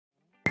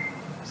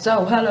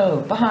So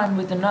hello, Pahan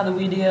with another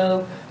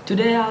video.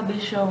 Today I'll be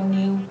showing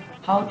you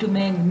how to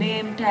make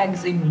name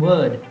tags in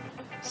Word.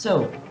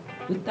 So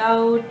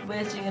without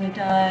wasting any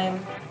time,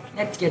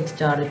 let's get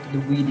started to the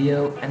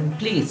video, and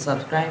please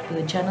subscribe to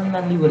the channel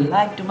and leave a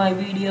like to my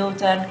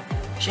videos and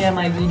share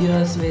my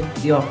videos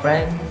with your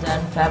friends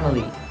and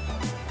family.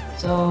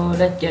 So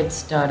let's get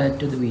started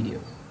to the video.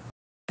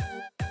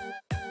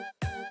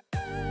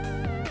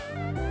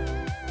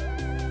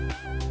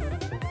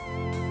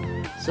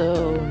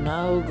 So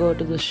now go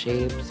to the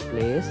shapes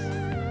place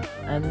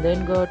and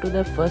then go to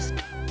the first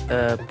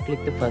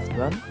click the first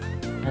one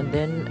and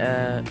then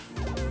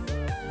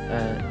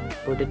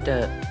put it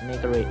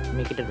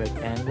make it a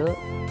rectangle,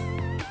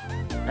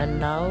 and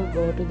now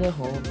go to the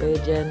home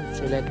page and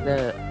select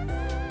the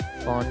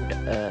font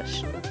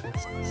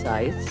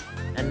size,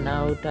 and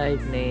now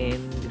type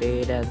name,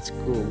 grade and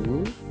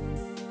school,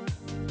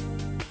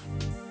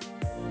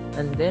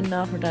 and then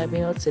after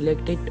typing out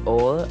select it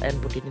all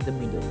and put it in the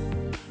middle.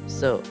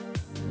 So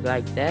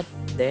like that,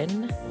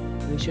 then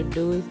we should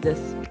do is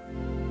just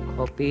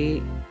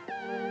copy.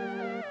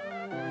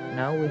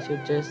 Now we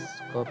should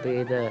just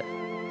copy the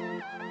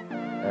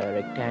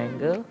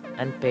rectangle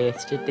and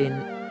paste it in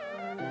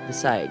the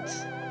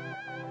sides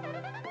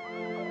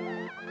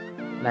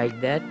like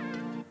that.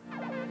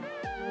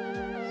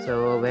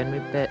 So when we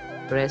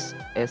press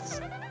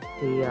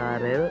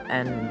STRL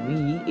and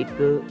V, it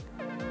will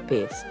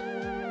paste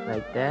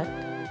like that.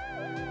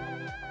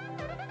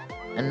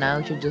 And now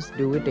you should just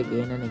do it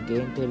again and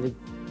again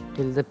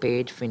till the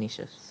page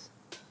finishes.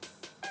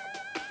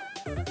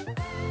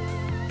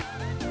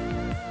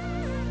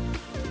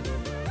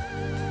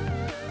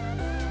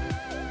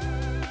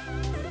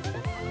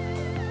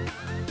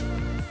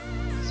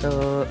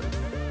 So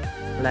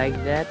like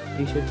that,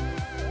 you should,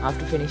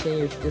 after finishing,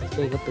 you should just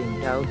take a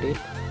print out it,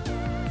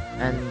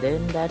 and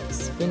then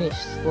that's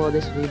finished for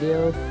this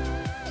video.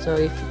 So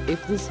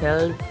if this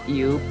helped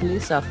you,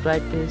 please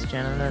subscribe to this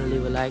channel and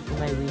leave a like to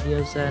my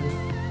videos and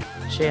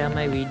share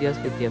my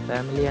videos with your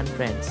family and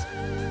friends.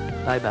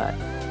 Bye bye.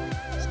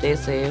 Stay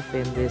safe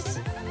in this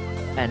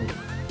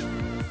pandemic.